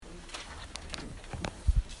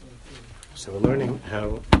So we're learning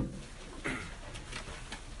how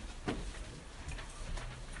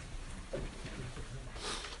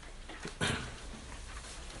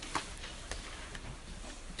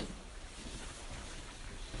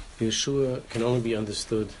Yeshua can only be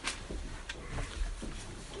understood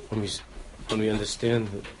when we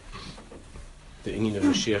understand the inyan of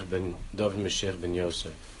Mashiach ben David Mashiach ben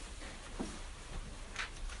Yosef.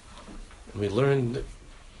 We learned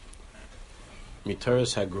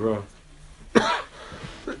Mitaras Hagra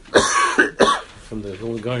from the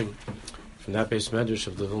Vilna Gaon, from that base medrash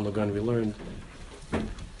of the Vilna Gaon, we learned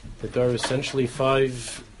that there are essentially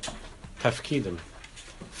 5 tafkidim,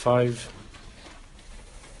 5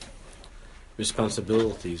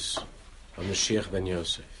 responsibilities of Mashiach ben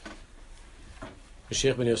Yosef.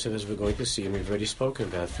 Mashiach ben Yosef, as we're going to see, and we've already spoken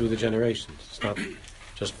about, through the generations. It's not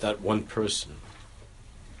just that one person.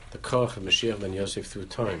 The koch of Mashiach ben Yosef through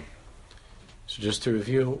time. So just to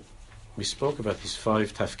review, we spoke about these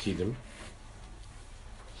 5 tafkidim.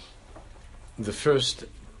 The first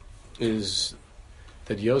is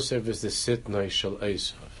that Yosef is the sitnai shel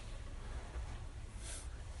Esav.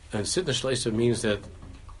 And sitnai shel Esav means that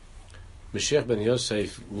Mashiach ben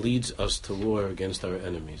Yosef leads us to war against our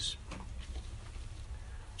enemies,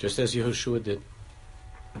 just as Yehoshua did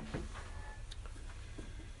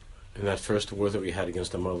in that first war that we had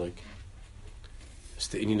against Amalek. It's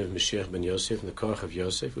the inyan of Mashiach ben Yosef and the koch of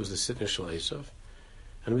Yosef. It was the sitnai shel Esav,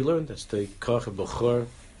 and we learned that's the koch of Bechor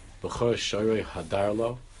Shorei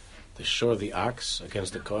Hadarlo, the shore of the ox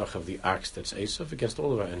against the koch of the ox that's Esav, against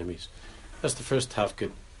all of our enemies. That's the first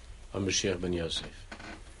tafkid of Mashiach ben Yosef.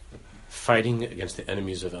 Fighting against the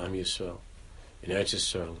enemies of Am Yisrael, in Eretz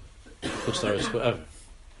Yisrael, Chutz La'aretz, whoever.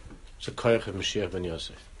 It's a koch of Mashiach ben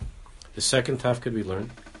Yosef. The second tafkid we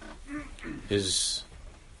learn is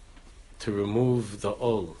to remove the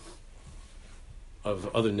ol of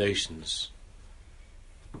other nations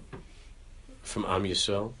from Am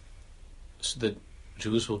Yisrael, so that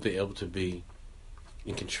Jews will be able to be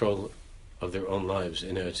in control of their own lives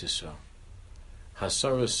in Eretz Yisrael.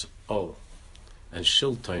 Hasaras ol and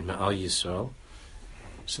shiltain ma'al Yisrael,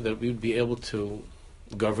 so that we would be able to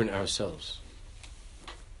govern ourselves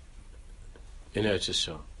in Eretz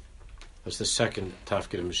Yisrael. That's the second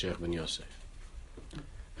tafkid of Mashiach ben Yosef.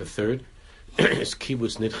 The third is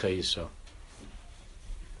kibbutz nidchei Yisrael,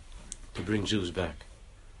 to bring Jews back.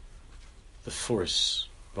 The force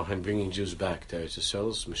behind bringing Jews back to Eretz Yisrael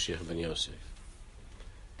is Mashiach ben Yosef.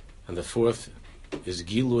 And the fourth is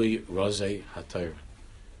Gilui Razei HaTorah,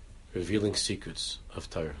 revealing secrets of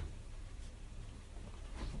Torah.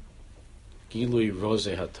 Gilui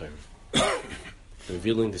Razei HaTorah,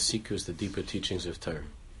 revealing the secrets, the deeper teachings of Torah.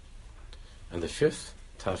 And the fifth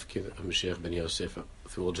tafkid of Mashiach ben Yosef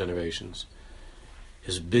through all generations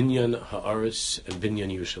is Binyan Ha'aretz and Binyan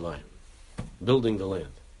Yerushalayim, building the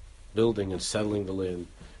land, building and settling the land.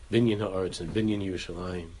 Binyan Ha'aretz and Binyan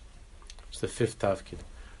Yerushalayim. It's the fifth tafkid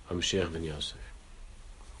of Mashiach ben Yosef.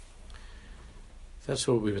 That's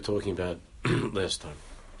what we were talking about last time.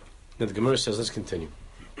 Now the Gemara says, let's continue.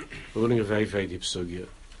 We're learning a very, very deep sugya.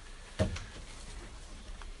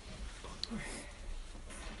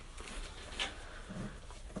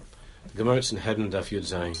 The Gemara is in Hedon Daf Yud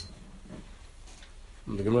Zayin.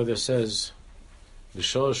 The Gemara there says,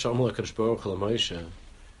 B'shol Shamul HaKadosh Baruch Hu LaMoshe,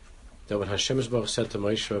 that when Hashem Yisbarach said to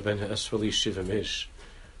Moshe Rabbeinu, Esrali Shivim Ish,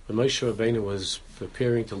 when Moshe Rabbeinu was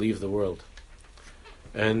preparing to leave the world,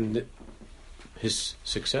 and his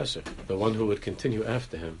successor, the one who would continue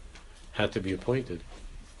after him, had to be appointed.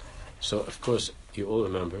 So, of course, you all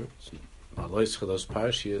remember, those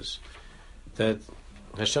parashiyas, that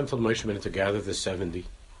Hashem told Moshe Rabbeinu to gather the 70.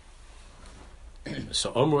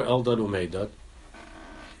 So, Omru Eldad Umeidad.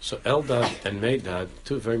 So, Eldad and Meidad,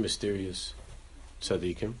 two very mysterious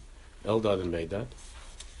tzaddikim, Eldad and Meidad.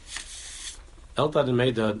 Eldad and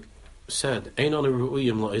Meidad said, Ein anu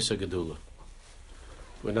ru'uyim la'isa gedula.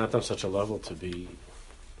 We're not on such a level to be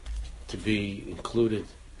included,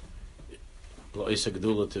 la'isa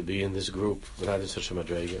gedula, to be in this group. We're not in such a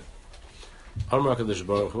madrega. Amar HaKadosh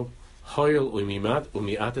Baruch Hu, Hoyel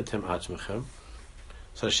umi'atetem atzmechem.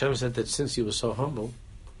 So Hashem said that since you were so humble,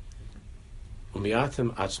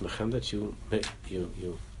 umi'atem atzmechem, that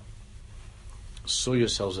you saw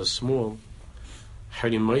yourselves as small,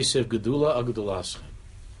 Harimaysev gedula agdulaschem.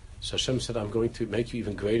 So Hashem said, I'm going to make you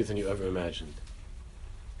even greater than you ever imagined.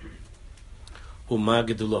 Uma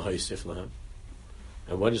gedula haysif lahem.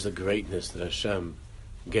 And what is the greatness that Hashem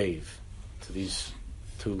gave to these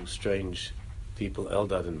two strange people,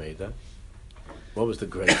 Eldad and Meidad? What was the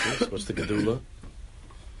greatness? What's the gedula?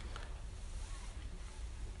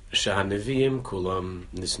 Shahanevim kulam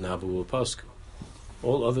nisnavu upasku.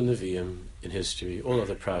 All other Nevi'im in history, all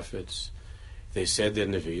other prophets, they said their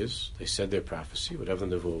Nevi'us, they said their prophecy, whatever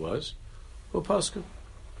the Nevuah was, Pasku.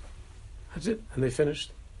 That's it, and they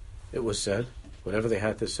finished. It was said, whatever they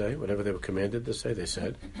had to say, whatever they were commanded to say, they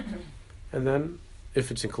said. And then,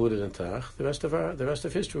 if it's included in Tanakh, the rest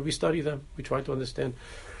of history, we study them. We try to understand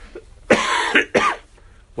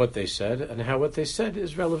what they said and how what they said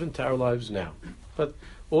is relevant to our lives now. But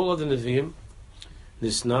all other Nevi'im,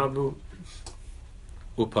 Nisnabu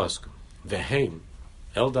Upasku, Vehem,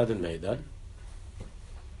 Eldad and Medad,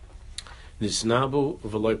 Nisnabu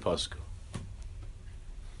V'loy Pasku.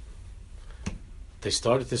 They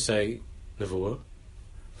started to say Nevuah,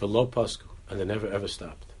 V'lo Pasku, and they never ever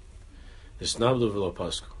stopped. Nisnabu V'lo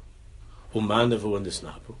Pasku. Uman Nevuah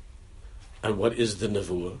Nisnabu. And what is the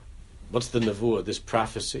Nevuah? What's the Nevuah, this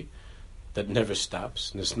prophecy that never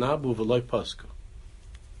stops? Nisnabu V'loy Pasku.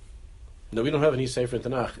 No, we don't have any Sefer in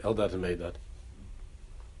Tanakh, Eldad and Medad.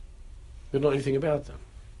 We don't know anything about them.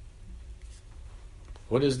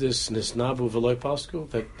 What is this Nisnabu V'loy Pasku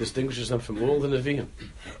that distinguishes them from all the Nevi'im?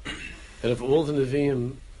 And of all the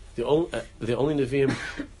Nevi'im, the only Nevi'im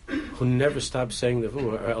who never stop saying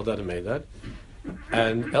Nevuah are Eldad and Medad.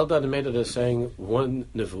 And Eldad and Medad are saying one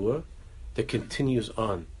Nevuah that continues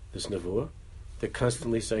on this Nevuah. They're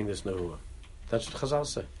constantly saying this Nevuah. That's what Chazal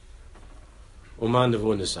say. Uman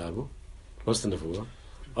Nevuah Nisabu. What's the Nevuah?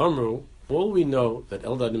 Amru, all we know that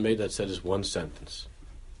Eldad and Medad said is one sentence.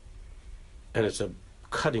 And it's a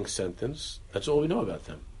cutting sentence. That's all we know about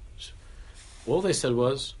them. All they said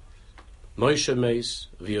was, Moshe Meis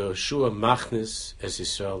v'Yoshua Machnis es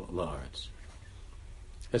Yisrael la'aretz.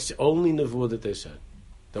 That's the only nevuah that they said,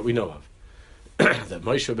 that we know of. That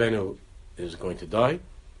Moshe Rabbeinu is going to die.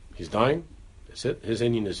 He's dying. That's it. His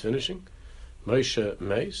inyan is finishing. Moshe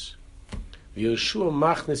Meis v'Yoshua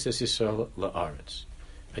Machnis es Yisrael la'aretz.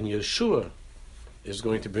 And Yeshua is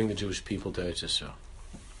going to bring the Jewish people to Eretz Yisrael.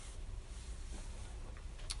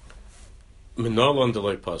 Minalon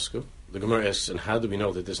Deloy Pasku. The Gemara asks, and how do we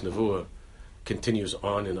know that this nevuah continues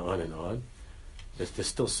on and on and on? They're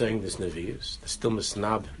still saying this nevi'us. They're still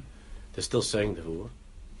misnabim. They're still saying nevuah.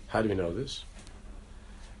 How do we know this?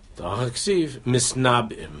 The Achaksiv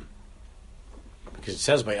misnabim, because it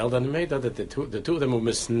says by Eldad and Medad that the two of them were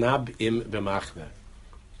misnabim b'machne.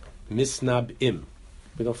 Misnabim.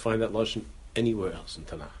 We don't find that lashon anywhere else in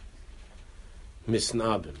Tanakh.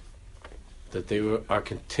 Misnabim, that they are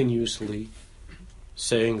continuously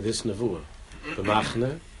saying this nevuah,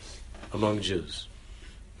 b'machne, among Jews.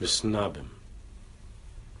 Misnabim.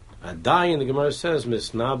 Adayin, the Gemara says,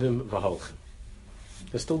 misnabim v'holchim.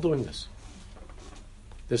 They're still doing this.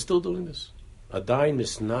 They're still doing this. Adayin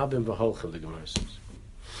misnabim v'holchim, the Gemara says.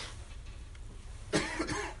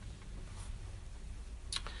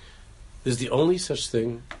 This is the only such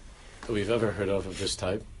thing that we've ever heard of this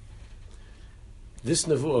type. This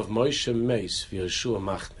nevuah of Moshe Meis v'Yoshua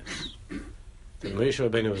Machnes. That Moshe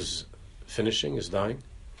Rabbeinu is finishing, is dying,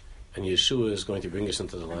 and Yeshua is going to bring us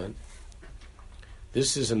into the land.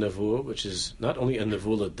 This is a nevuah, which is not only a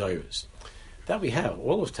nevuah dairis. That we have,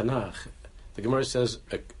 all of Tanakh, the Gemara says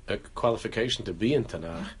a qualification to be in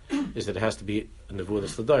Tanakh is that it has to be a nevuah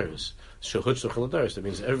that's l'dairis. Shehutz l'dairis. That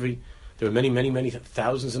means there are many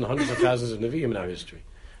thousands and hundreds of thousands of nevi'im in our history.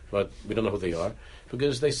 But we don't know who they are,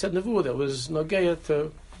 because they said nevuah that was nogeya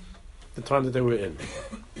to the time that they were in.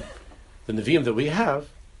 The nevi'im that we have,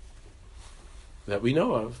 that we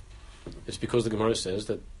know of, it's because the Gemara says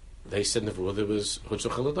that they said nevuah that was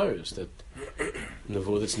hutzach l'dairis, that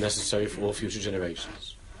nevuah that's necessary for all future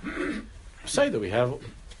generations. Say that we have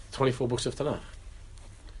 24 books of Tanakh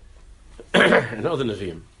and other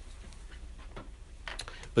nevi'im.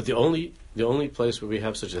 But the only place where we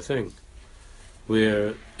have such a thing,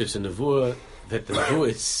 where it's a nevuah that the nevuah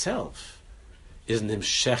itself is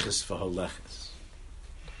nimsheches v'holeches.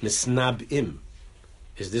 Misnabim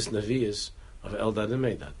is this nevi'us of Eldad and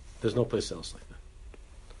Medad. There's no place else like that.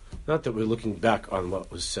 Not that we're looking back on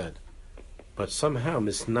what was said, but somehow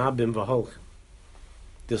misnabim v'holchim.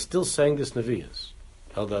 They're still saying this nevi'us,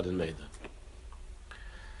 Eldad and Medad.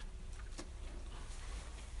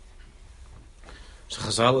 So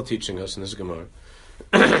Chazal are teaching us in this Gemara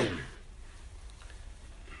that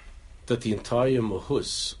the entire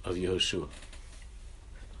mohus of Yehoshua,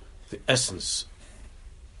 the essence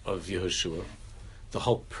of Yehoshua, the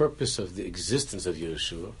whole purpose of the existence of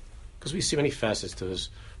Yehoshua, because we see many facets to his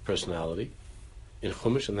personality in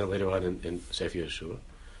Chumash and then later on in Sefer Yehoshua,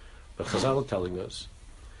 but Chazal are telling us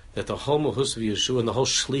that the whole mohus of Yehoshua and the whole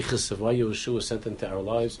shlichus of why Yehoshua was sent into our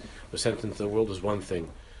lives, was sent into the world, was one thing: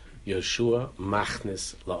 Yehoshua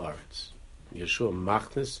machnes la'aretz. Yehoshua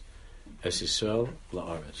machnes es Yisrael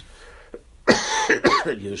la'aretz.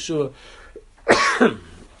 Yeshua,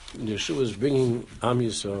 Yeshua is bringing Am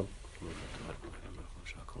Yisrael.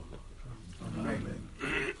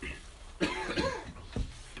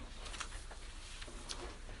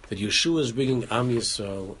 That Yeshua is bringing Am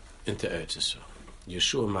Yisrael into Eretz Yisrael.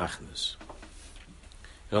 Yeshua Machnes.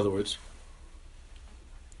 In other words,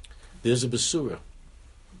 there's a basura.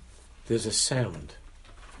 There's a sound.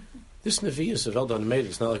 This Nevi'us of Eldad Meir,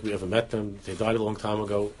 it's not like we ever met them. They died a long time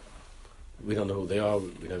ago. We don't know who they are.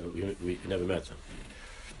 We never met them.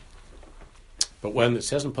 But when it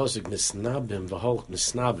says in Pasuk, Misnabim v'holchem,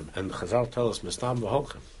 Misnabim, and the Chazal tell us, Misnabim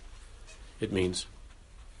v'holchem, it means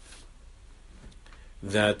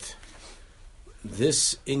that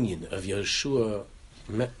this inyan of Yeshua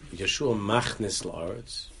Machnes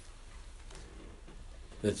La'aretz,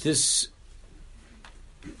 that this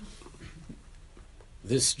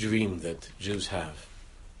dream that Jews have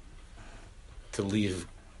to leave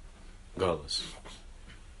Galus,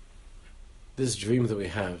 this dream that we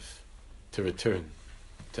have to return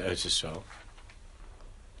to Eretz Yisrael,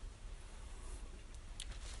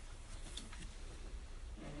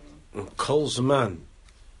 Kol Zman,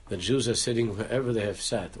 the Jews are sitting wherever they have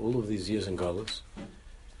sat all of these years in Galus,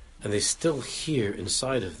 and they still hear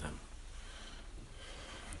inside of them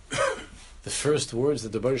the first words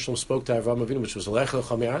that the Baruch Shalom spoke to Avraham Avinu, which was Lecha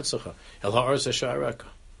Chami Artzacha, El Ha'aretz Asher Araka.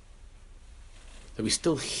 That we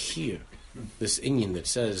still hear this inyan that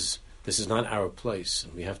says this is not our place,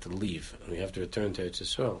 and we have to leave, and we have to return to Eretz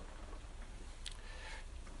Yisrael.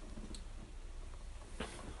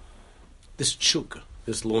 This tshuka,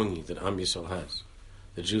 this longing that Am Yisrael has,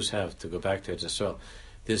 the Jews have to go back to Eretz Yisrael,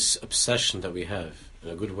 this obsession that we have, in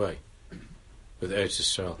a good way, with Eretz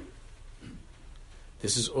Yisrael.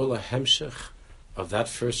 This is all a hemshech of that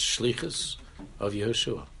first shlichus of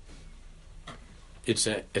Yehoshua. That's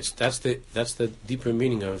the deeper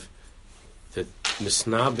meaning of the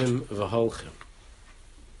misnabim v'holchem,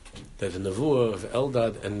 that the nevuah of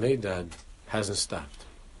Eldad and Medad hasn't stopped.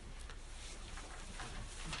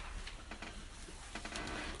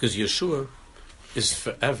 Because Yeshua is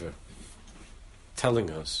forever telling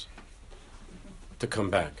us to come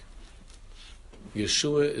back.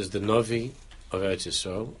 Yeshua is the Navi of Eretz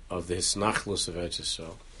Yisrael, of the Hisnachlus of Eretz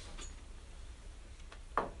Yisrael.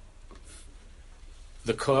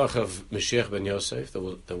 The koach of Mashiach ben Yosef, that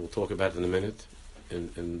we'll talk about in a minute,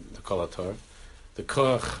 in the Kol HaTorah. The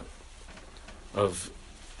koach of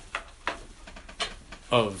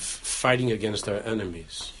fighting against our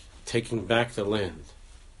enemies, taking back the land,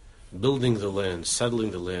 building the land, settling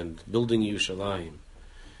the land, building Yerushalayim,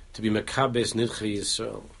 to be Mekabes Nidchei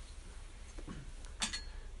Yisrael.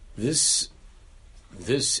 This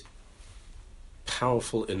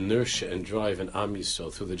powerful inertia and drive in Am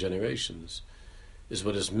Yisrael through the generations is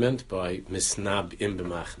what is meant by Misnab im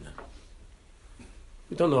b'machna.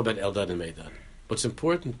 We don't know about Eldad and Medad. What's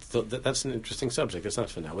important, that's an interesting subject. That's not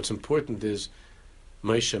for now. What's important is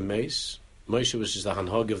Moshe Meis. Moshe was just the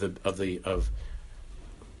Hanhag of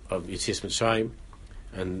Yetzias Mitzrayim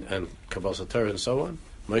and Kabbalas HaTorah and so on.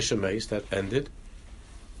 Moshe Meis, that ended,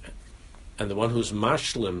 and the one who's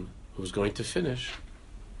Mashlim, who's going to finish,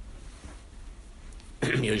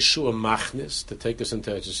 Yeshua Machnis, to take us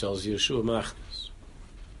into Eretz Yisrael, is Yeshua Machnis.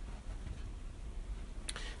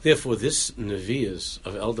 Therefore, this Nevi'us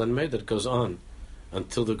of Eldad Medad goes on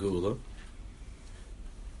until the Geula,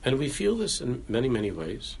 and we feel this in many, many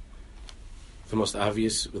ways. The most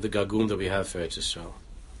obvious with the Gagun that we have for Eretz Yisrael.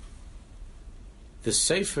 The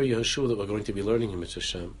Sefer Yehoshua that we're going to be learning in Mitzvah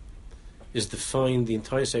Shem is defined, the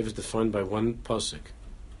entire Sefer is defined by one pasuk.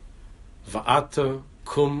 Va'ata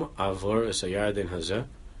kum avor es hayarden hazeh,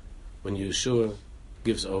 when Yeshua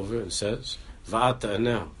gives over and says, Va'ata, and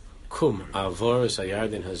now, kum avor es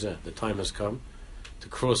hayarden hazeh, the time has come to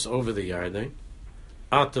cross over the Yarden.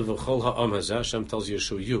 Ata v'chol ha'am hazeh, Hashem tells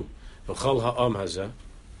Yeshua, you, v'chol ha'am hazeh,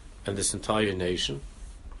 and this entire nation,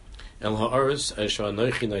 el ha'aretz asher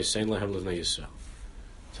anochi nasein lahem l'bnei Yisrael,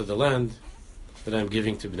 to the land that I'm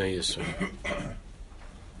giving to Bnei Yisrael.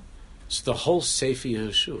 So the whole Sefer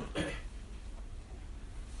Yehoshua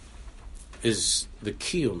is the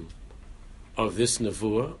kiyum of this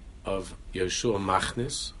nevuah of Yehoshua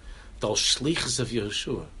Machnis. The shlichus of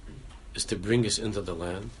Yehoshua is to bring us into the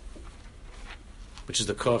land, which is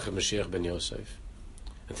the koach of Mashiach ben Yosef,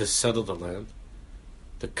 and to settle the land,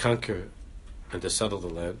 to conquer and to settle the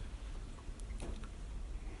land.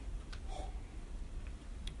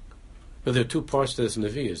 But there are two parts to this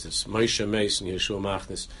Nevi'us. It's Moshe Meis and Yeshua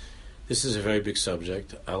Machnis. This is a very big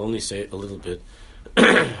subject. I'll only say a little bit.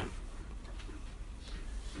 In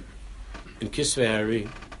Kisvei Hari,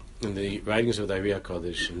 in the writings of the Ari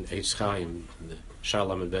HaKadosh, in Eitz Chaim, in the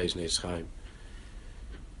Shalom and Beis in Eitz Chaim,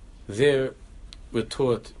 There, we're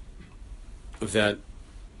taught that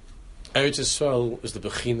Eretz Yisrael is the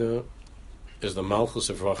Bechina, is the Malchus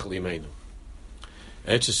of Rachel Imeinu.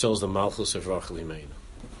 Eretz Yisrael is the Malchus of Rachel Imeinu.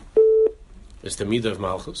 It's the Midah of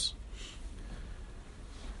Malchus.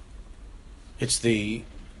 It's the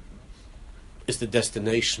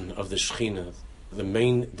destination of the Shechina. The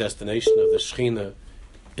main destination of the Shechina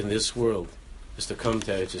in this world is to come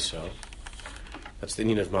to Eretz Yisrael. That's the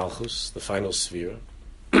Inyan of Malchus, the final sphere,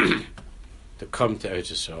 to come to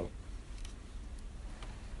Eretz Yisrael.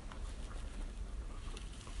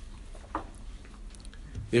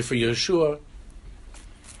 Therefore, Yeshua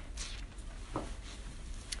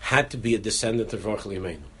had to be a descendant of Rachel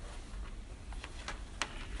Imeinu.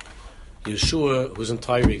 Yeshua, whose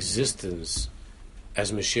entire existence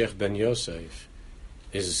as Mashiach ben Yosef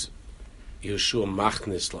is Yeshua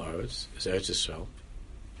Machnis La'aretz, is Eretz Yisrael,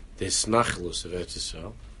 the Snachlus of Eretz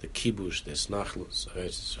Yisrael, the Kibush, the Snachlus of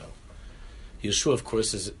Eretz Yisrael. Yeshua, of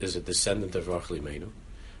course, is a descendant of Rachel Imeinu,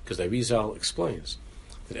 because the Arizal explains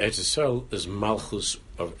that Eretz Yisrael is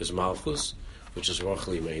Malchus, which is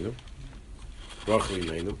Rachel Imeinu. Rachel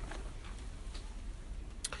Imeinu.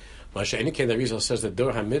 Masha Eniken, the Arizal says that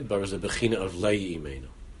Dor HaMidbar is the Bechina of Lei Imeinu.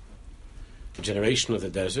 The generation of the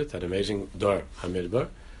desert, that amazing Dor HaMidbar,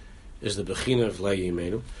 is the Bechina of Lei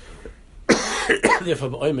Imeinu. Therefore,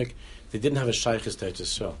 B'oimek, they didn't have a Shaykhis to Eretz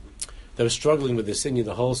Yisrael. They were struggling with this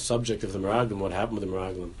the whole subject of the Meraglim, what happened with the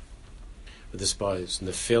Meraglim, with the spies, and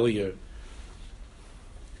the failure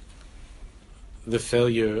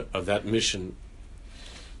of that mission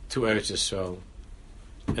to Eretz Yisrael,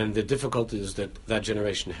 and the difficulties that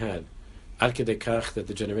generation had, ad kedei kach, that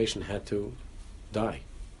the generation had to die.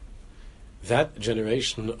 That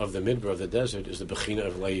generation of the Midbar of the desert is the Bechina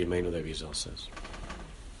of Lei Yimeinu, the Arizal says.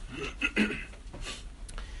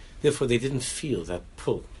 Therefore, they didn't feel that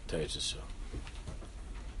pull to Eretz Yisrael.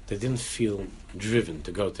 They didn't feel driven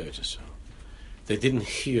to go to Eretz Yisrael. They didn't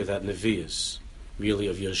hear that Nevi'us, really,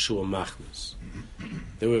 of Yeshua Machnas.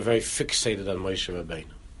 They were very fixated on Moshe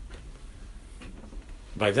Rabbeinu.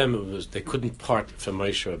 By them, they couldn't part from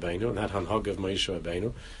Moshe Rabbeinu, and that Hanhag of Moshe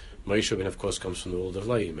Rabbeinu. Moshe Rabbeinu, of course, comes from the world of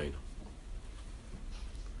Lei Yimeinu.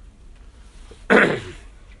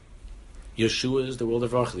 Yeshua is the world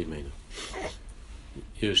of Rachel Imeinu.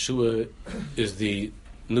 Yeshua is the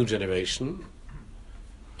new generation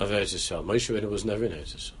of Eretz Yisrael. Moshe Rabbeinu was never in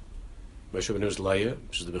Eretz Yisrael. Moshe Rabbeinu was Leah,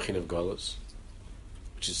 which is the Bechin of Galus,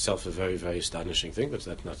 which is itself a very, very astonishing thing, but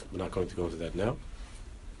we're not going to go into that now.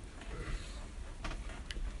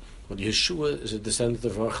 But Yeshua is a descendant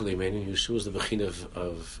of Rachel Imeinu. Yeshua is the Bechin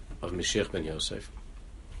of Mashiach ben Yosef.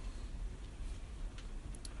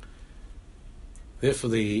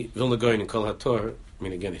 Therefore, the Vilna Gaon in Kol HaTorah,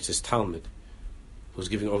 again, it's his Talmud, who's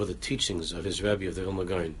giving over the teachings of his Rebbe of the Vilna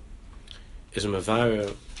Gaon, is a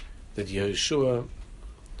Mavara that Yeshua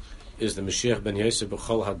is the Mashiach ben Yosef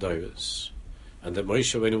b'chol hadoros, and that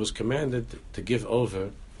Moshe Rabbeinu was commanded to give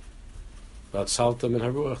over Vatsaltam and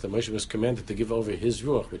Haruach, that Moshe was commanded to give over his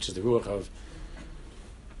Ruach, which is the Ruach of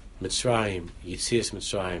Mitzrayim, Yitzias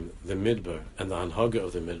Mitzrayim, the Midbar, and the Hanhaga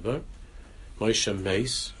of the Midbar. Moshe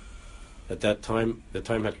Meis, at that time, the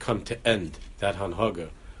time had come to end that Hanhaga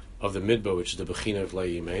of the Midbar, which is the Bechina of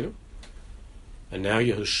Lei Yimeinu. And now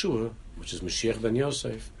Yehoshua, which is Mashiach ben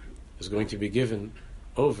Yosef, is going to be given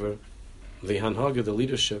over the Hanhaga, the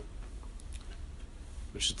leadership,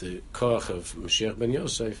 which is the Koach of Mashiach ben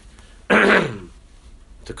Yosef,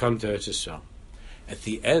 to come to Eretz Yisrael. At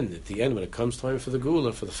the end, when it comes time for the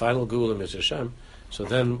Gula, for the final Gula, Mitzvah Hashem, so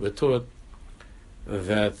then we're taught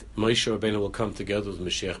that Moshe Rabbeinu will come together with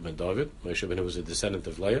Mashiach ben David. Moshe Rabbeinu was a descendant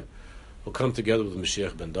of Leah, will come together with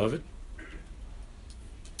Mashiach ben David,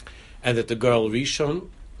 and that the girl Rishon,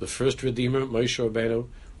 the first Redeemer, Moshe Rabbeinu,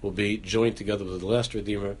 will be joined together with the last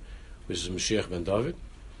Redeemer, which is Mashiach ben David.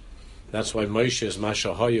 That's why Moshe is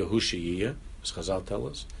Mashahaya Hu Sheyiyeh, as Chazal tell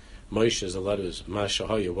us. Moshe is the letters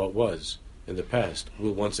Mashahaya, what was in the past,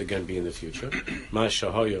 will once again be in the future.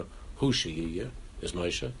 Mashahaya Hu Sheyiyeh is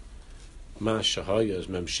Moshe. Mashahaya is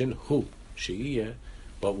Memshin Hu Sheyiyeh,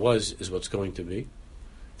 what was is what's going to be.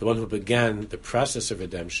 The one who began the process of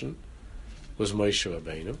redemption was Moshe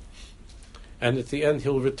Rabbeinu. And at the end,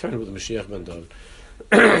 he'll return with Mashiach ben David.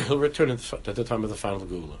 He'll return at the time of the final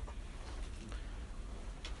Gula.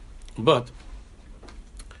 But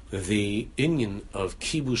the inyan of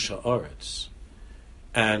Kibush Haaretz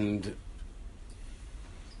and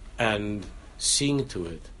seeing to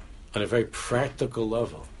it on a very practical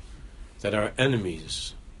level that our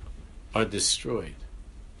enemies are destroyed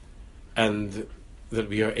and that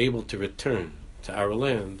we are able to return to our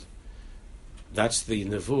land, that's the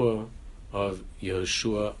nevuah of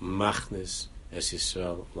Yehoshua Machnis Es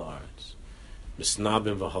Yisrael La'aretz.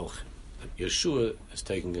 Misnabim v'holchim. Yeshua is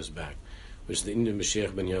taking us back, which is the Indian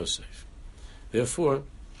Mashiach ben Yosef. Therefore,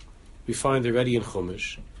 we find already in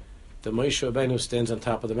Chumash that Moshe Rabbeinu stands on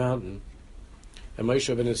top of the mountain, and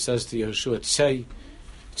Moshe Rabbeinu says to Yeshua, Tzei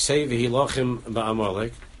v'hilachim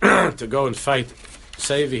ba'Amalek, to go and fight,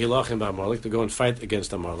 Tzei v'hilachim ba'Amalek, to go and fight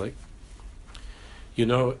against Amalek. You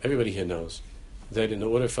know, everybody here knows that in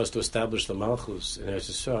order for us to establish the Malchus in Eretz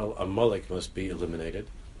Yisrael, Amalek must be eliminated.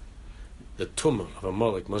 The Tumah of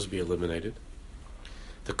Amalek must be eliminated.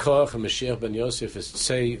 The Koach of Mashiach ben Yosef is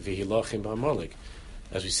Tzei v'hilachim ba'Amalek.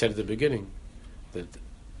 As we said at the beginning,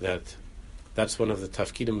 that's one of the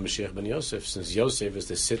tafkidim of Mashiach ben Yosef, since Yosef is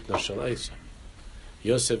the Sitna Shel Esav.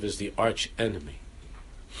 Yosef is the arch enemy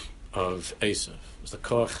of Esav. It's the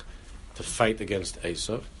Koach to fight against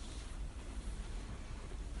Esav.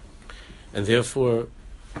 And therefore,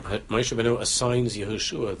 Moshe Rabbeinu assigns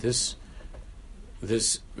Yehoshua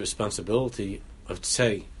this responsibility of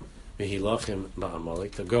Tzei v'hilachim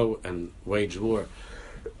ba'Amalek, to go and wage war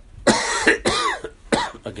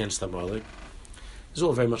against Amalek. It's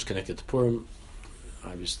all very much connected to Purim,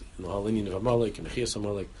 obviously, in the whole Indian of Amalek and Mechias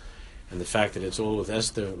Amalek, and the fact that it's all with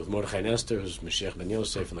Esther, with Mordechai and Esther, who's Mashiach ben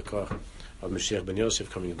Yosef, and the Koach of Mashiach ben Yosef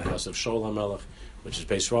coming in the house of Shaul HaMelech, which is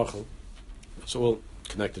Beis Rachel. It's all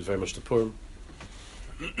connected very much to Purim.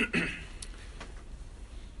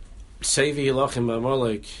 Sevi Hilachim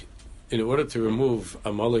Amalek, in order to remove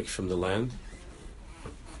Amalek from the land,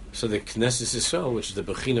 so the Knesset Yisrael, which is the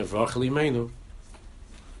Bechina of Rachel Imenu,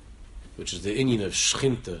 which is the Inyan of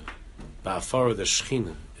Shchinta, Ba'afara the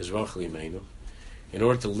Shechina, is Rachel Imenu, in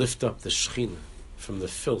order to lift up the Shechina from the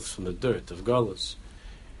filth, from the dirt of Galus,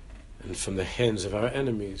 and from the hands of our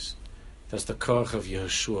enemies. That's the Koach of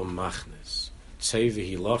Yehoshua Machnes. Tzei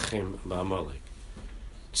v'hilachim ba'Amalek.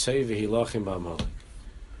 Tzei v'hilachim ba'Amalek.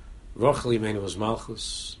 Rachel Imenu was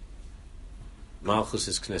Malchus. Malchus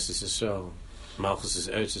is Knesset Yisrael. Malchus is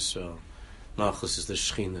Eretz Yisrael. Malchus is the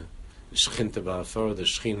Shechina. The Shechinta Ba'afar, the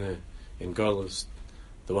Shechina in Galus,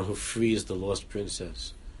 the one who frees the lost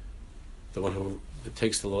princess, the one who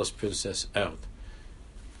takes the lost princess out,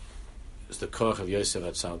 is the Koach of Yosef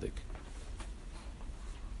HaTzadik.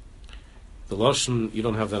 The Lashon, you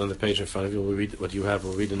don't have that on the page in front of you. We'll read what you have.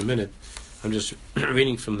 We'll read in a minute. I'm just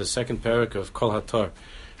reading from the second parak of Kol HaTor.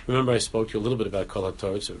 Remember, I spoke to you a little bit about Kol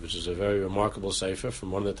HaTor, which is a very remarkable sefer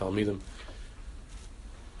from one of the Talmidim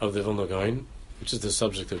of the Vilna Gaon, which is the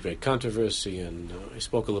subject of great controversy, and I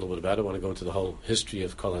spoke a little bit about it. I want to go into the whole history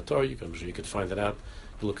of Kol HaTor. I'm sure you could find that out.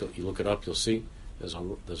 You look it up, you'll see. There's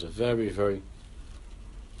a very, very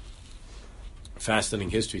fascinating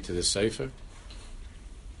history to this sefer.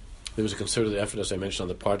 There was a concerted effort, as I mentioned, on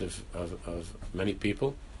the part of many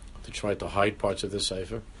people to try to hide parts of this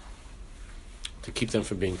sefer, to keep them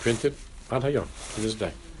from being printed. Ad hayom, to this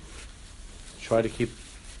day. Try to keep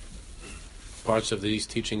parts of these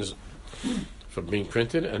teachings from being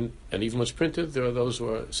printed, and even what's printed, there are those who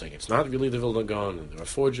are saying it's not really the Vilna Gaon, and there are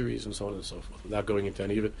forgeries and so on and so forth, without going into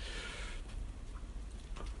any of it.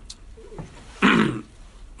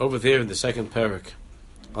 Over there in the second parak,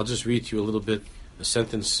 I'll just read to you a little bit, a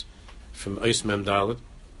sentence from Eis Mem Dalet.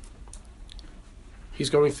 He's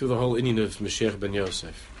going through the whole inyan of Mashiach ben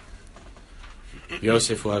Yosef.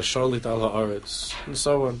 Yosef was Shalit ala Aretz, and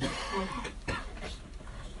so on.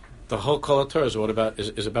 The whole Kol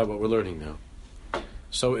HaTorah is about what we're learning now.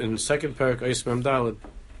 So in second parak Eis Mem Dalet,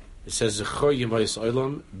 it says Zechor Yemais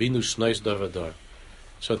Olam Binu Shneis Davadar.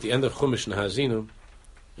 So at the end of Chumash Nehazinu,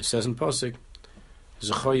 it says in pasuk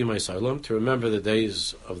Zechor Yemais Olam, to remember the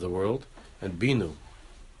days of the world, and Binu,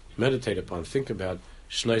 meditate upon, think about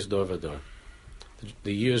Shneis Davadar,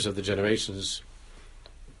 the years of the generations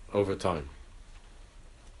over time.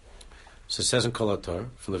 So it says in Kol HaTorah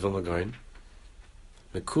from the Vilna Gaon,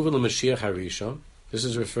 Mekuvan Mashiach Harishon. This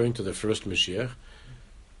is referring to the first Mashiach.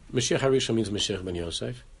 Mashiach Harishon means Mashiach ben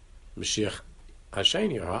Yosef. Mashiach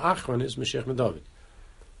Hasheni or Ha'achron is Mashiach ben David.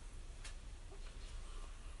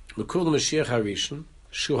 Mekuvan Mashiach Harishon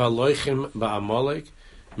Shu Haloichim Ba'Amalek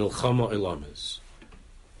Milchama Elames.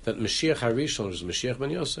 That Mashiach Harishon is Mashiach ben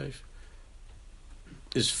Yosef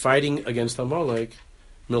is fighting against Amalek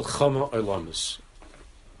Milchama Elames,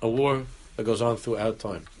 a war that goes on throughout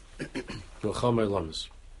time. Milchama Elames.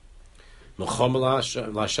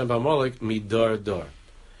 Milchama L'Hashem Ba'Amalek Midar Dar.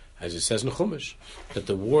 As it says in Chumash, that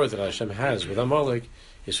the war that Hashem has with Amalek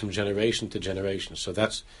is from generation to generation. So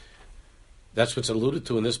that's what's alluded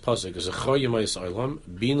to in this pasuk. Is Zechor Yemais Olam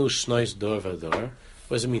Binu Shneis Dor Vador.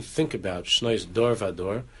 What does it mean? Think about Shneis Dor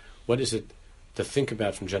Vador. What is it to think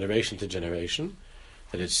about from generation to generation?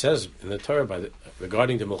 that it says in the Torah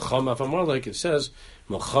regarding the Milchama of Amalek, it says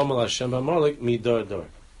Milchama Hashem Amalek midor dor.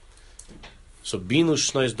 So binu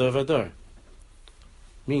shnois dor vador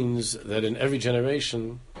means that in every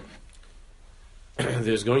generation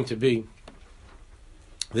there's going to be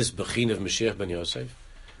this Bechin of Mashiach ben Yosef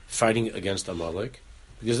fighting against Amalek,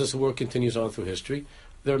 because this war continues on through history.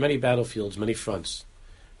 There are many battlefields, many fronts,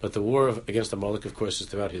 but the war against Amalek, of course, is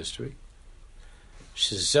throughout history.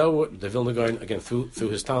 The Vilna Gaon, again, through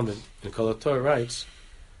his Talmud, in Kol HaTorah writes,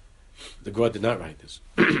 the Gra did not write this,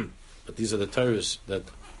 but these are the Torahs that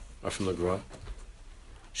are from the Gra.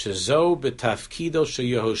 Shezo b'tafkido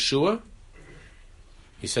she Yehoshua,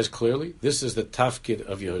 he says clearly, this is the tafkid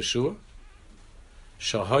of Yehoshua,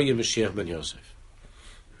 Shahaya Mashiach ben Yosef,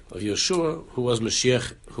 of Yeshua, who was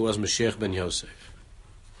Mashiach ben Yosef.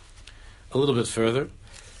 A little bit further,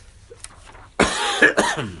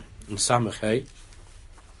 in Samach Hey,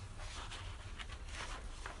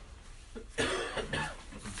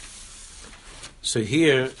 so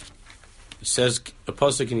here it says a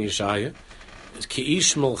pasuk in Yeshaya,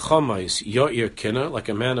 Ki'ish melchamais yo'ir kina, like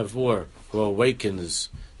a man of war who awakens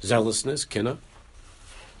zealousness, kina.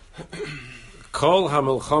 Kol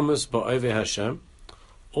hamelchamas ba'ovei Hashem,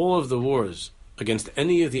 all of the wars against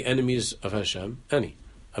any of the enemies of Hashem,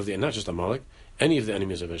 not just Amalek, any of the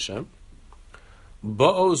enemies of Hashem,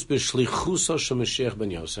 ba'os b'shlichusa shemashiach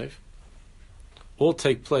ben Yosef, all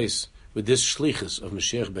take place with this shlichus of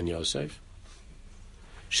Mashiach ben Yosef,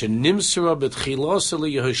 shenimsara b'tchilasa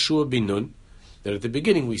liYehoshua bin Nun, that at the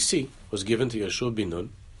beginning we see was given to Yehoshua bin Nun,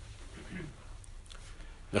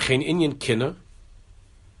 v'chein inyan kina,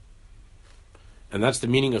 and that's the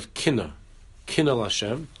meaning of kina. Kina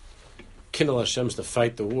l'Hashem. Kina l'Hashem is to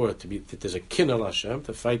fight the war. There's a kina l'Hashem,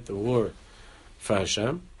 to fight the war for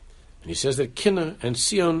Hashem. And he says that kina and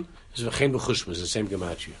Sion is v'chein b'chushma, is the same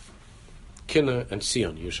gematria. Kina and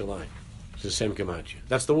Sion, Yerushalayim, is the same gematria.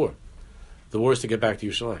 That's the war. The war is to get back to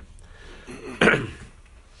Yerushalayim.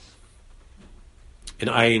 In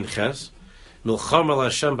Ayin Ches, Milchama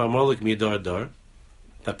l'Hashem b'Amalek midor dor,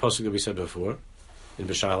 that pasuk that we said before, in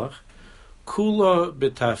Beshalach, Kula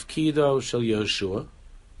b'tafkido shel Yehoshua.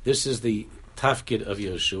 This is the tafkid of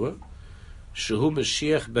Yehoshua. Shehu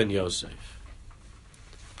Mashiach ben Yosef,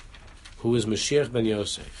 who is Mashiach ben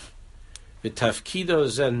Yosef. B'tafkido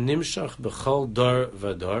zen nimshach b'chol dar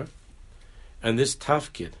vadar, and this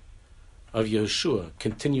tafkid of Yehoshua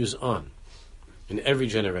continues on in every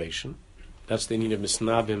generation. That's the meaning of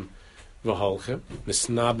misnabim v'holchem,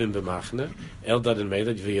 misnabim v'machne, eldad and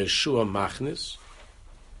meilad v'Yehoshua machnis.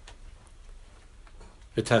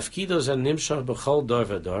 V'tafkido zen nimshach b'chol dar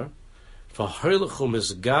vadar, v'harlechu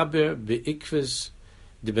misgaber be'ikvez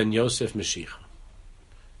de ben Yosef Mashiach,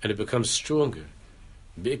 and it becomes stronger.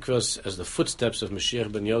 Be'ikvez, as the footsteps of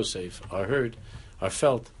Mashiach ben Yosef are heard, are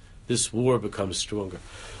felt, this war becomes stronger.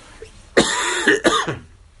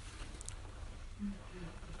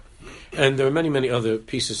 And there are many, many other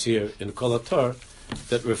pieces here in Kol HaTorah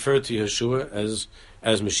that refer to Yeshua as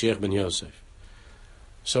Mashiach ben Yosef.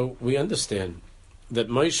 So we understand that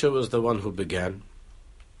Moshe was the one who began.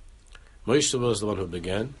 Moshe was the one who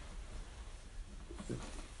began.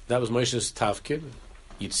 That was Moshe's tafkid,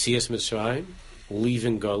 Yitzias Mitzrayim,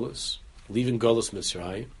 leaving Golus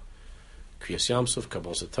Mitzrayim, Kriyas Yamsuf,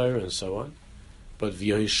 Kabbalah Torah, and so on. But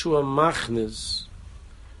Yehoshua Machnes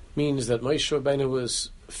means that Moshe Rabbeinu was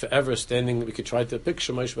forever standing. We could try to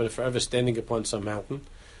picture Moshe Rabbeinu forever standing upon some mountain,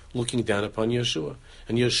 looking down upon Yeshua.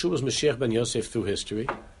 And Yeshua was Mashiach ben Yosef through history.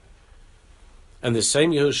 And the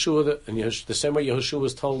same Yehoshua, the same way Yehoshua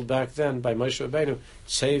was told back then by Moshe Rabbeinu,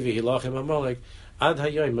 Tzevi Hilachim Amalek, Ad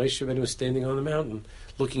Hayom, Moshe Rabbeinu was standing on the mountain,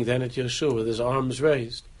 looking down at Yeshua with his arms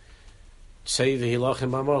raised. Tzevi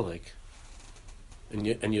Hilachim Amalek. And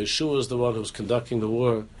Yeshua is the one who's conducting the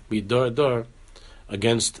war, midor dor,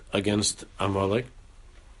 against Amalek.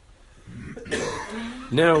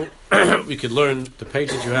 Now, we could learn the page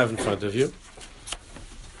that you have in front of you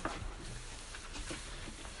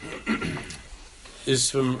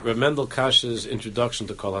is from Reb Mendel Kasha's introduction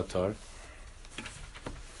to Kol HaTorah.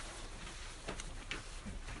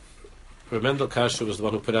 Reb Mendel Kasha was the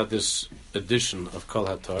one who put out this edition of Kol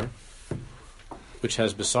HaTorah, which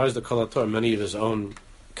has, besides the Kol HaTorah, many of his own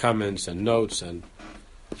comments and notes, and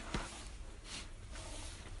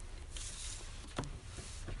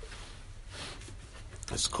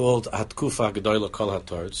it's called Hatkufa Gedoyla Kol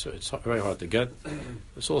HaTorah. It's very hard to get.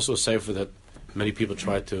 It's also a sefer that many people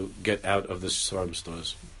try to get out of the Sfarim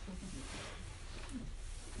stores.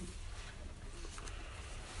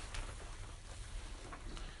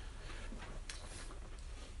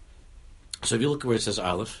 So if you look where it says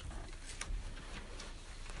Aleph,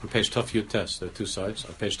 page Tuf Yud Tes. There are two sides.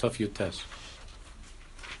 On page Tuf Yud Tes.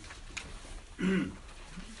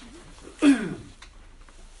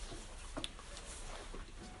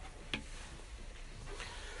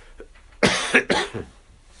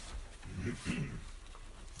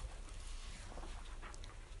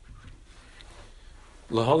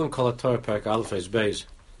 Laholim Kol HaTorah Parak Aleph Eis Beis.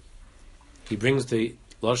 He brings the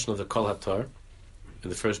lashon of the Kol HaTorah in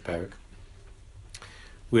the first parak,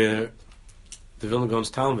 where the Vilna Gaon's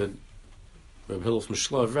Talmud, Reb Hillel from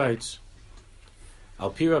Shlov, writes, Al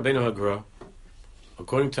Pi Rabbeinu HaGra,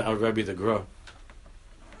 according to our Rabbi the Gra,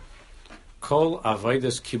 Kol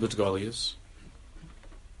Avaidas Kibbutz Golius,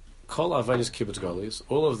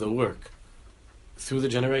 all of the work through the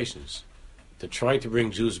generations to try to bring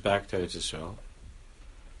Jews back to Eretz Yisrael,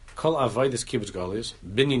 Kol Avaidas Kibbutz Golius,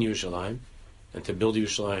 Binyan Yerushalayim, and to build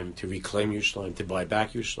Yerushalayim, to reclaim Yerushalayim, to buy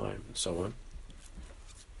back Yerushalayim, and so on.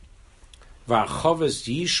 V'achavas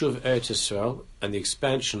Yishuv Eretz Yisrael, and the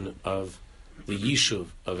expansion of the Yishuv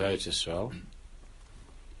of Eretz Yisrael.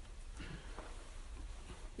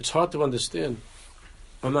 It's hard to understand.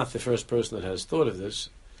 I'm not the first person that has thought of this,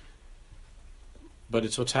 but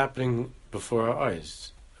it's what's happening before our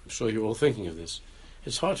eyes. I'm sure you're all thinking of this.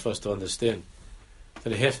 It's hard for us to understand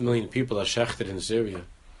that 500,000 people are shechted in Syria,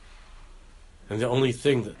 and the only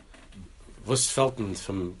thing that was felten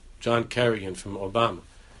from John Kerry and from Obama,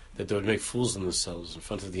 that they would make fools of themselves in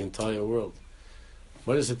front of the entire world.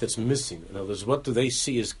 What is it that's missing? In other words, what do they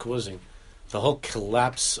see as causing the whole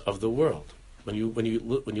collapse of the world? When you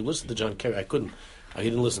listen to John Kerry, I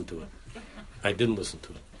didn't listen to it. I didn't listen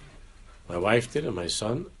to it. My wife did, and my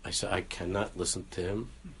son. I said, I cannot listen to him.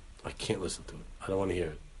 I can't listen to it. I don't want to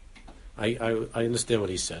hear it. I understand what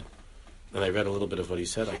he said, and I read a little bit of what he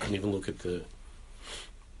said. I couldn't even look at the...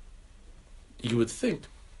 You would think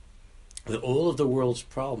that all of the world's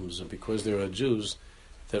problems are because there are Jews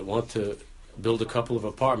that want to build a couple of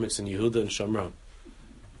apartments in Yehuda and Shamron.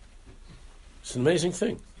 It's an amazing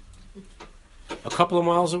thing. A couple of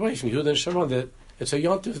miles away from Yehuda and Shamron, it's a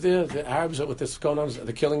yontif there. The Arabs, what this going on,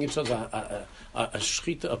 they're killing each other. A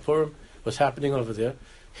shchita, a purim, what's happening over there.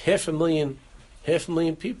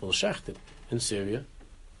 500,000 people shechted in Syria.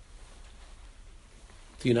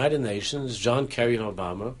 The United Nations, John Kerry and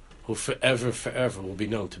Obama, who forever will be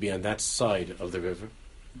known to be on that side of the river,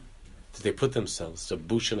 that they put themselves, it's a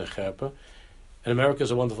bush and a cherpa. And America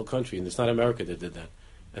is a wonderful country, and it's not America that did that.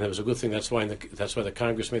 And it was a good thing. That's why the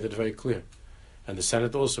Congress made it very clear. And the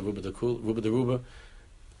Senate also, Ruba de Ruba,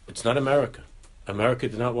 it's not America. America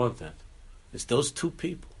did not want that. It's those two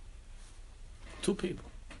people,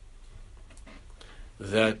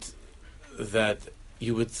 that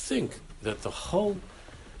you would think that the whole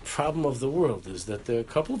problem of the world is that there are a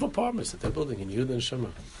couple of apartments that they're building in Yehuda and Shema.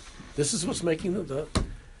 This is what's making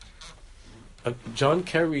John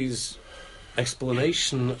Kerry's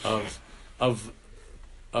explanation of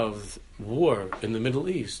war in the Middle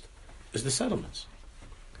East is the settlements.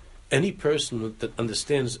 Any person that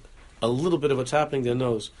understands a little bit of what's happening there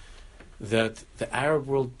knows that the Arab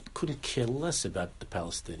world couldn't care less about the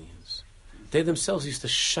Palestinians. They themselves used to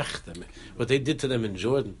shech them. What they did to them in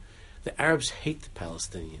Jordan. The Arabs hate the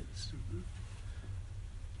Palestinians.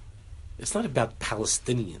 It's not about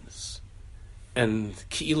Palestinians. And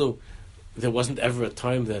Ki'ilu, there wasn't ever a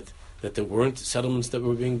time that there weren't settlements that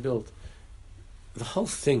were being built. The whole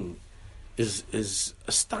thing is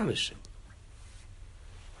astonishing.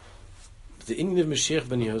 The Indian of Mashiach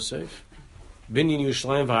ben Yosef, Binyan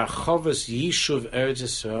Yerushalayim v'Harchavas Yishuv Eretz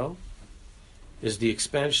Yisrael, is the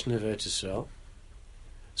expansion of Eretz Yisrael.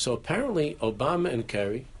 So apparently Obama and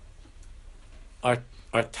Kerry are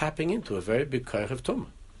tapping into a very big koach of Tumah.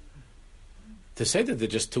 To say that they're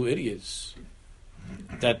just two idiots,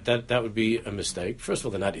 that would be a mistake. First of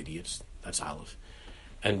all, they're not idiots. That's Aleph.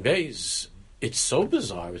 And Beis, it's so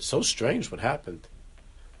bizarre, it's so strange what happened.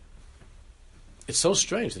 It's so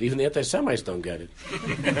strange that even the anti-Semites don't get it.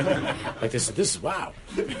 Like they said, this is wow.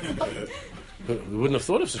 We wouldn't have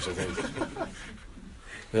thought of such a thing.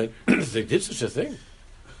 That they did such a thing.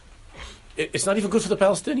 It's not even good for the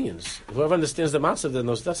Palestinians. Whoever understands the matzah then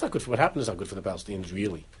knows that's not good for what happened is not good for the Palestinians,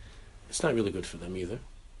 really. It's not really good for them either.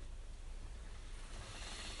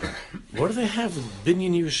 What do they have with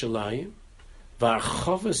Binyan Yerushalayim?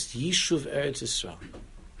 V'Harchavas Yishuv Eretz Yisrael.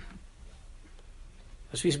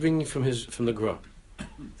 That's what he's bringing from the Gra.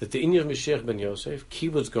 That the Inyan of Mashiach ben Yosef,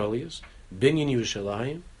 Kibbutz Golias, Binyan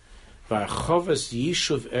Yerushalayim, V'Harchavas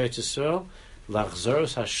Yishuv Eretz Yisrael,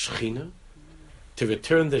 Lachzoros HaShechina, to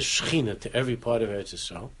return the Shechina to every part of Eretz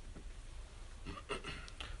Yisrael.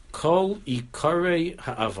 Kol Ikarei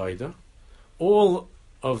Ha'avaida, all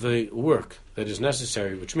of the work that is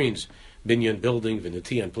necessary, which means binyan, building,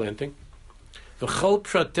 vinati, and planting. V'chol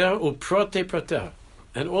prater u'prote prater,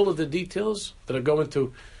 and all of the details that are going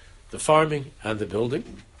to the farming and the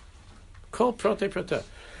building. Kol prote prater.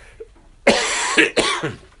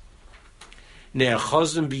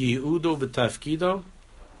 Ne'achazim b'yiudo v'tafkido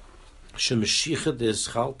she'mashiach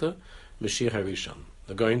de'eschalta Mashiach Harishon.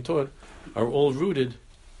 The Goyin Torah are all rooted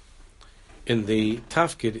in the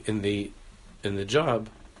tafkid, in the job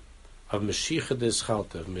of Mashiach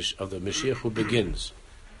de'eschalta, of the Mashiach who begins,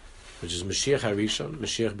 which is Mashiach Harishon,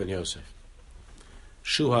 Mashiach ben Yosef.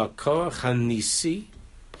 Shu ha'koach hanisi,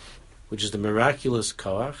 which is the miraculous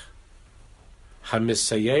koach,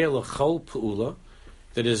 ha'misayeh l'chol pu'ula,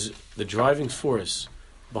 that is the driving force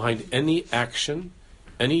behind any action,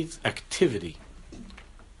 any activity,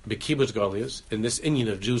 b'kibbutz Goliath, in this inyan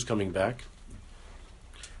of Jews coming back,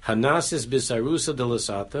 hanasis bisarusa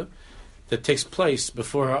delasata, that takes place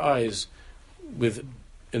before our eyes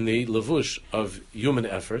in the levush of human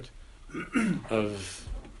effort, of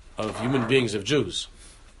human beings, of Jews,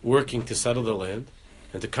 working to settle the land,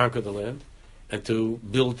 and to conquer the land, and to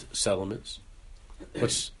build settlements.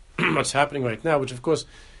 What's happening right now, which of course,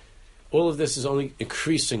 all of this is only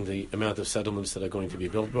increasing the amount of settlements that are going to be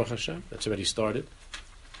built, Baruch Hashem. That's already started.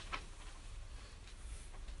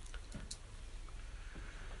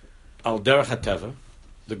 Al derech hateva,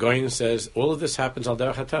 the Goyin says, all of this happens al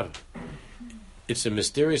derech hateva. It's a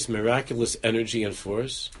mysterious, miraculous energy and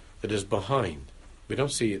force that is behind. We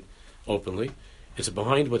don't see it openly. It's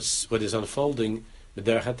behind what is unfolding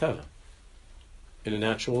b'derech hateva, in a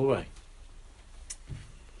natural way.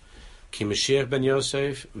 Ki Mashiach ben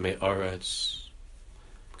Yosef me'aretz,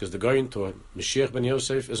 because the Goyin taught Mashiach ben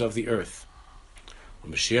Yosef is of the earth.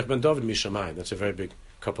 Mashiach ben David mishamayim. That's a very big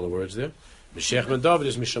couple of words there. Mashiach ben David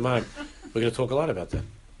is mishamayim. We're going to talk a lot about that.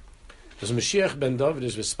 Because Mashiach ben David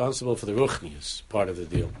is responsible for the ruchnius part of the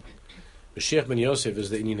deal. Mashiach ben Yosef is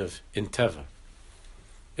the inyan of in teva,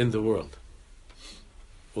 in the world.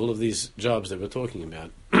 All of these jobs that we're talking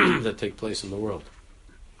about that take place in the world.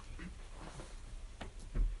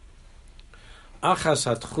 Achas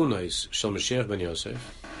hatchunais shel Mashiach ben Yosef.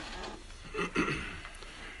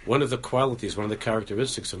 One of the qualities, one of the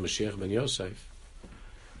characteristics of Mashiach ben Yosef,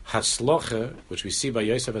 Hatzlocha, which we see by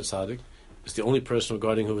Yosef HaTzadik, is the only person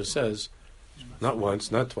regarding whom it says, not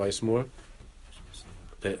once, not twice, more,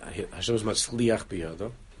 that Hashem is matzliach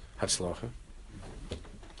biyado, Hatzlocha.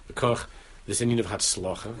 Because this inyan of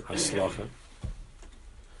Hatzlocha.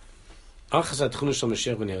 Achas hatchunais shel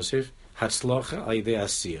Mashiach ben Yosef, Hatzlocha al yidei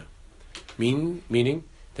asiyah. Meaning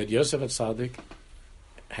that Yosef HaTzadik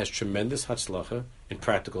has tremendous hatzlacha in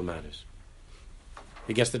practical matters.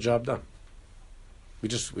 He gets the job done. We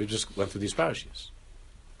just went through these parashas.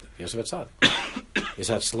 Yosef HaTzadik. His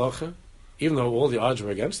hatzlacha, even though all the odds were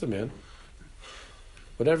against the man,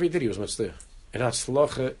 whatever he did, he was matzliach. And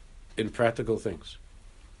hatzlacha in practical things.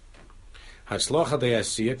 Hatzlacha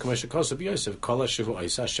de'asiyah k'ma shekosav Yosef kol hashivu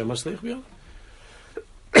oisa Hashem matzliach b'yad.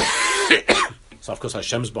 So of course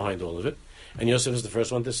Hashem's behind all of it, and Yosef is the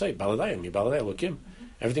first one to say, "Baladayim, you baladayim, look him,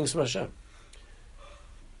 everything's from Hashem."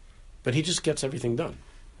 But he just gets everything done,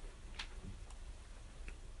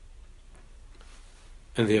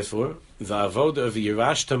 and therefore the avoda of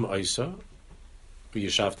yirashtem oisa,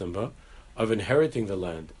 v'yishavtem ba, of inheriting the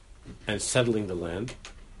land and settling the land.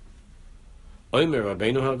 Omer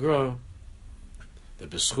Rabbeinu Hagra, the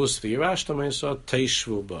b'schus v'yirashtem oisa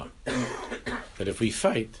teishvu ba, that if we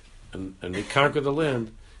fight and we conquer the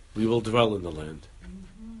land, we will dwell in the land.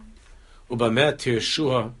 Ubamet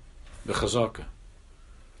tirshua b'chazaka.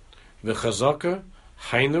 B'chazaka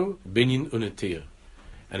hainu binyan unetia.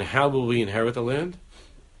 And how will we inherit the land?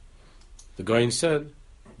 The Goyin said,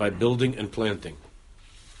 by building and planting.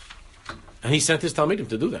 And he sent his Talmidim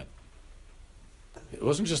to do that. It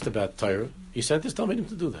wasn't just about Torah. He sent his Talmidim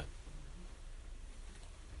to do that.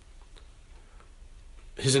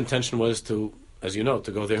 His intention was to, as you know,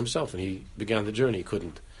 to go there himself, and he began the journey. He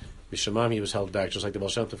couldn't. Mishamami, he was held back, just like the Baal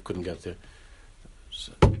Shem Tov couldn't get there.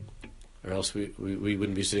 So, or else we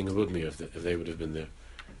wouldn't be sitting in Rudmi if they would have been there.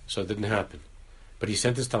 So it didn't happen. But he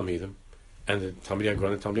sent his Talmidim, and the Talmidei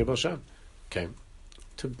Agron and Talmidei Baal Shem came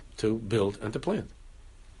to build and to plant.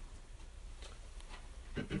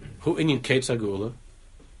 Hu inyan Ketz HaGeula.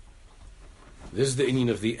 This is the inyan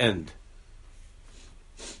of the end,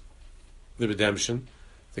 the redemption,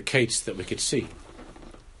 the Ketz that we could see,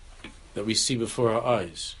 that we see before our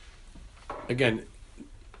eyes. Again,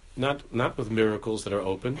 not with miracles that are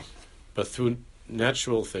open, but through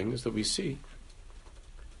natural things that we see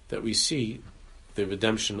the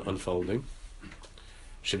redemption unfolding.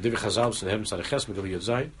 Shem Divi Chazal in Heaven Sarach Ches Megillah Yud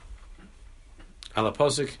Zayin. Ala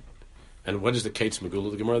Posik And what is the Kates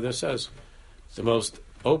Megula? The Gemara there says the most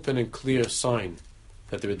open and clear sign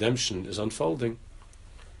that the redemption is unfolding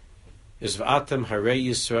is V'atem Harei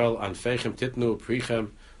Yisrael Anfechem Titnu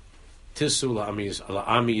Prichem Tisu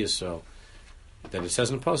La'ami Yisrael. That it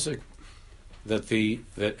says in Pasuk that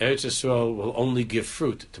Eretz Yisrael will only give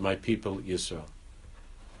fruit to my people Yisrael.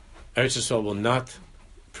 Eretz Yisrael will not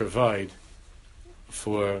provide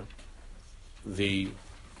for the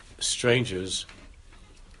strangers,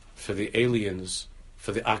 for the aliens,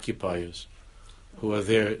 for the occupiers who are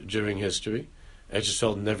there during history. Eretz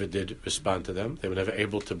Yisrael never did respond to them. They were never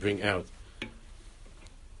able to bring out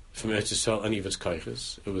from Eretz Yisrael any of its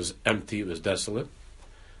kaiches. It was empty, it was desolate.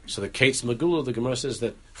 So the Kates Megula, the Gemara says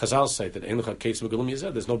that Chazal say that Ein Lecha Kates Megula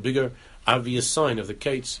Miyazeh. There's no bigger obvious sign of the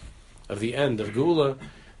Kates, of the end of Geula,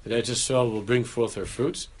 that Eretz Yisrael will bring forth her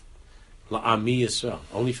fruits. La'ami Yisrael,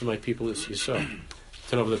 only for my people is Yisrael.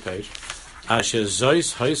 Turn over the page. Asher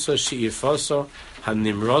Zois Haisa She'ifasa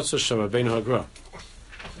HaNimrotza Shamabeinu Hagra.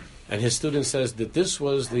 And his student says that this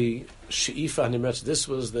was the She'ifa HaNimrotza, this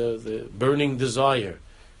was the burning desire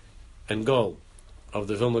and goal of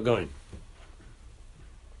the Vilna Gaon.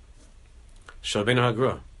 Shamabeinu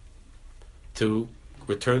Hagra, to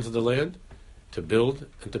return to the land, to build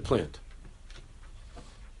and to plant.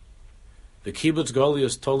 The kibbutz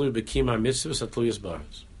golius tolu bekim ha-mitzvahs atluyas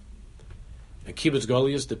baras. And kibbutz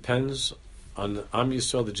golius depends on Am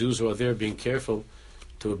Yisrael, the Jews who are there, being careful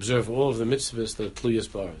to observe all of the mitzvahs that are tluyas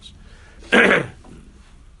baras.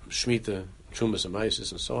 Shemitah, Trumas, and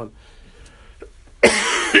Maisis, and so on,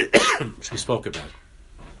 which we spoke about.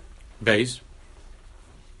 Beis.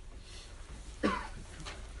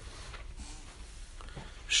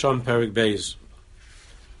 Sham Perik Beis.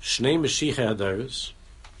 Shnei Mashiach Hadaris.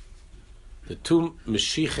 The two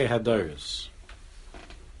Mashiach Hadaris.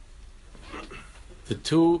 The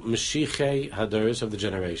two Mashiach Hadaris of the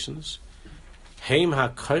generations. Heim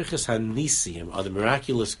ha-koiches ha-nisiim are the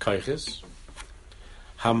miraculous koiches.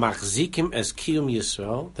 Ha-machzikim es kiyum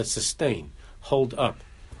Yisrael, that sustain, hold up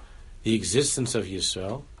the existence of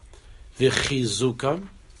Yisrael. The chizukam,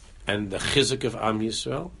 and the chizuk of Am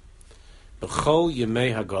Yisrael. B'chol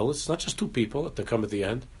yemei ha-golus. It's not just two people that come at the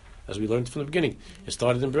end, as we learned from the beginning. It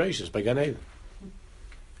started in Bereshis by Gan Eden,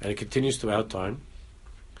 and it continues throughout time.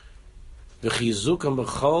 V'chizukam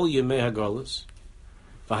b'chol yemei ha-golus.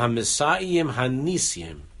 V'ha-mesa'iyim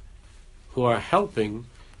ha-nisiyim, who are helping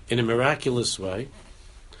in a miraculous way.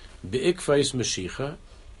 B'ikvais Mashiach,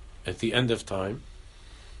 at the end of time.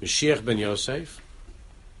 Mashiach ben Yosef.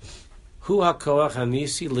 Hu ha-koach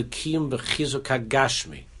ha-nisi l'kiyum b'chizuk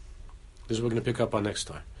ha-gashmi. This is what we're going to pick up on next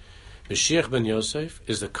time. Mashiach ben Yosef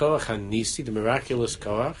is the koach ha-nisi, the miraculous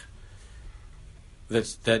koach,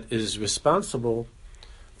 that is responsible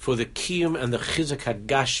for the kiyum and the chizuk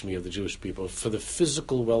ha-gashmi of the Jewish people, for the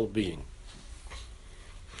physical well-being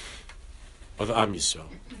of Am Yisrael,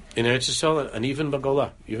 in Eretz Yisrael, and even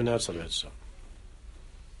Bagola, even outside of Eretz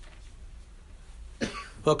Yisrael.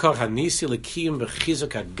 Well, koach ha-nisi l'kiyum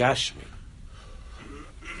b'chizuk ha-gashmi.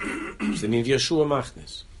 It's the name of Yeshua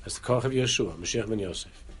Machnis. That's the koach of Yeshua, Mashiach ben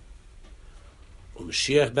Yosef.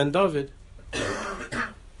 Mashiach ben David,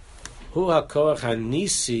 hu ha-koach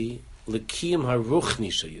ha-nisi l'kiyum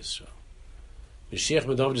ha-ruchni shel Yisrael. Mashiach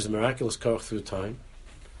ben David is a miraculous koach through time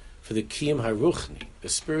for the kiyum ha-ruchni, the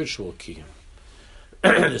spiritual kiyum,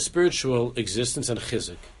 the spiritual existence and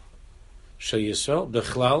chizuk shel Yisrael,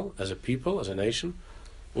 b'chlal, as a people, as a nation,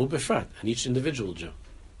 u'befrat, and each individual Jew.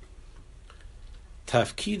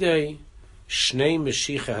 Tafkidei shnei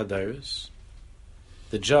Mashiach hadaris,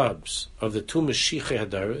 the jobs of the two Mashiach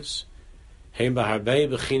Hadaris, heim b'harbei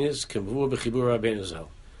b'chinis k'mvur b'chibur Rabbeinu Zal.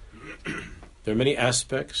 There are many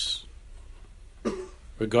aspects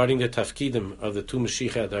regarding the tafkidim of the two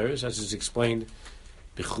Mashiach Hadaris, as is explained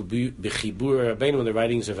b'chibur Rabbeinu in the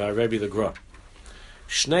writings of our Rebbe the Gra.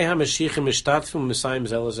 Shnei ha-Mashiachim mishtatfim m'sayim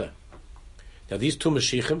zelazeh. Now these two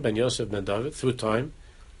Mashiachim, Ben Yosef Ben David, through time,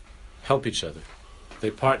 help each other.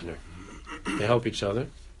 They partner. They help each other.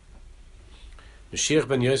 Mashiach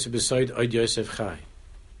ben Yosef beside Od Yosef Chai.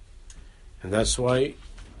 And that's why,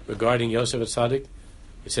 regarding Yosef Atzadik,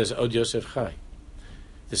 it says Od Yosef Chai.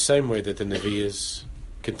 The same way that the Nevi'is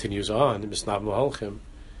continues on, in Misnav Mohalchim,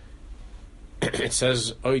 it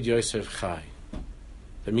says Od Yosef Chai.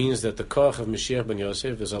 That means that the koach of Mashiach ben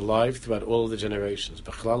Yosef is alive throughout all of the generations,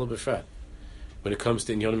 B'chlal u'befrat, when it comes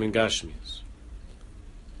to Inyonim and Gashmias.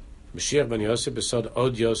 Mashiach ben Yosef beside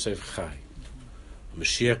Od Yosef Chai.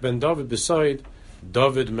 Mashiach ben David beside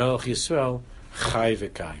David Melech Yisrael Chai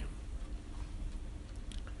v'Kayim.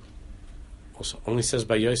 Also, only says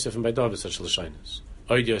by Yosef and by David such l'shainas.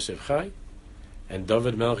 Od Yosef Chai and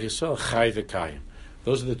David Melech Yisrael Chai v'Kayim.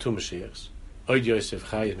 Those are the two Mashiachs. Oid Yosef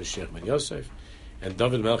Chai is Mashiach ben Yosef, and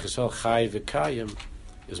David Melech Yisrael Chai v'Kayim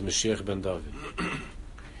is Mashiach ben David.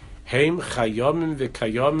 Heim Chayomim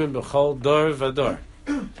v'Kayomim b'chol dor v'dor.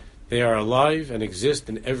 They are alive and exist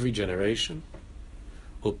in every generation.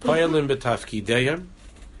 Upayalim b'tafkideyim,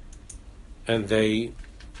 and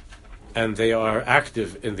they are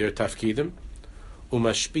active in their tafkidim.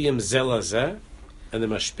 Umashpiyim zelazeh, and they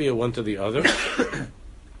mashpia one to the other.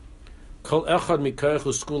 Kol echad mikoach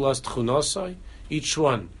uskulas tchunasai, each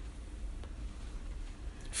one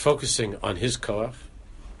focusing on his koach.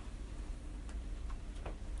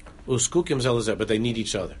 Uskukim zelazeh, but they need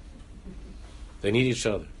each other. They need each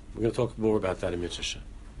other. We're going to talk more about that in Mitzvah.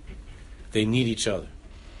 They need each other.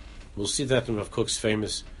 We'll see that in Rav Kook's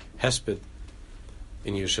famous hesped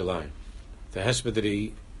in Yerushalayim, the hesped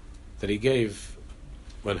that he gave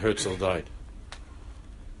when Herzl died.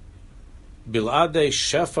 Bilade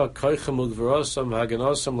shefa koichem ugverosam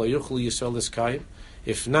hagenosam lo yuchlu yisrael iskayim.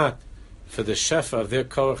 If not for the shefa of their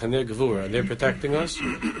koach and their gevura, and they're protecting us,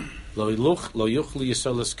 lo yuchlu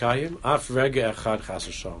yisrael iskayim af rega echad chas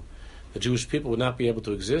v'shalom. The Jewish people would not be able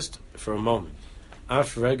to exist for a moment.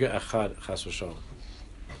 Af rega echad chas v'shalom.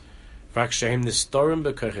 Rak shehem nistorim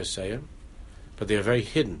b'koichesayim, but they are very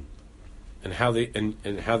hidden, and how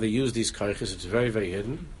they use these koiches, it's very, very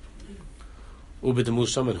hidden.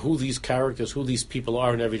 Ubedemusam, and who these characters, who these people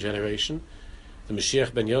are in every generation. The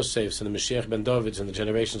Mashiach ben Yosefs and the Mashiach ben Davids and the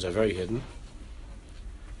generations are very hidden.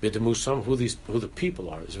 Bedemusam, who the people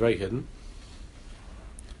are, is very hidden.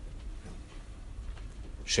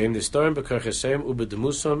 Sheim nistorim b'koichesayim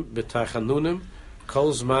ubedemusam b'tachanunim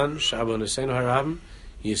kol zman she'aboneseinu harabim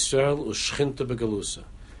Yisrael u'shchinta begalusa.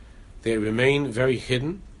 They remain very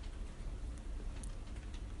hidden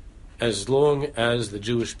as long as the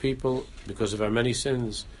Jewish people, because of our many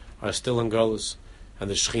sins, are still in Galus, and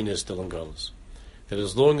the Shechina is still in Galus. That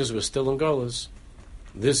as long as we're still in Galus,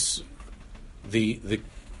 the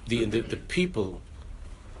people,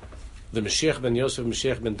 the Mashiach ben Yosef,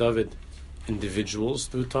 Mashiach ben David, individuals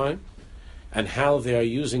through time, and how they are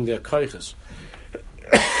using their koiches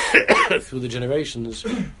through the generations,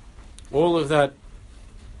 all of that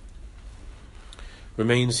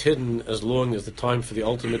remains hidden as long as the time for the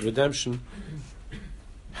ultimate redemption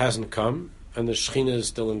hasn't come and the Shechina is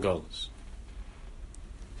still in Galus.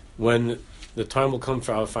 When the time will come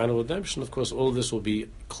for our final redemption, of course, all of this will be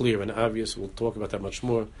clear and obvious. We'll talk about that much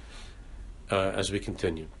more as we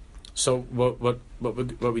continue. So what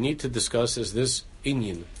we need to discuss is this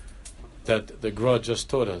inyan that the Gra just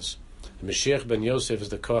taught us. The Mashiach ben Yosef is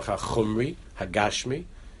the koach ha-chumri, ha-gashmi,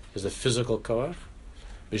 is the physical koach.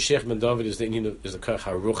 Mashiach ben David is the koach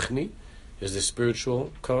ha-ruchni, is the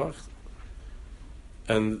spiritual koach.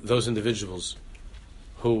 And those individuals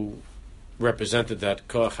who represented that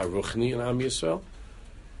koach ha-ruchni in Am Yisrael,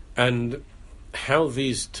 and how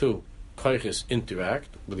these two koaches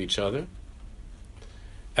interact with each other,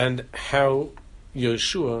 and how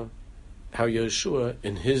Yeshua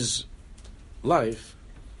in his life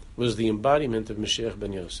was the embodiment of Mashiach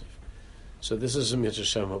ben Yosef. So this is Mitzvah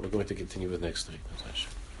Shem, what we're going to continue with next week.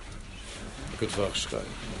 Good luck.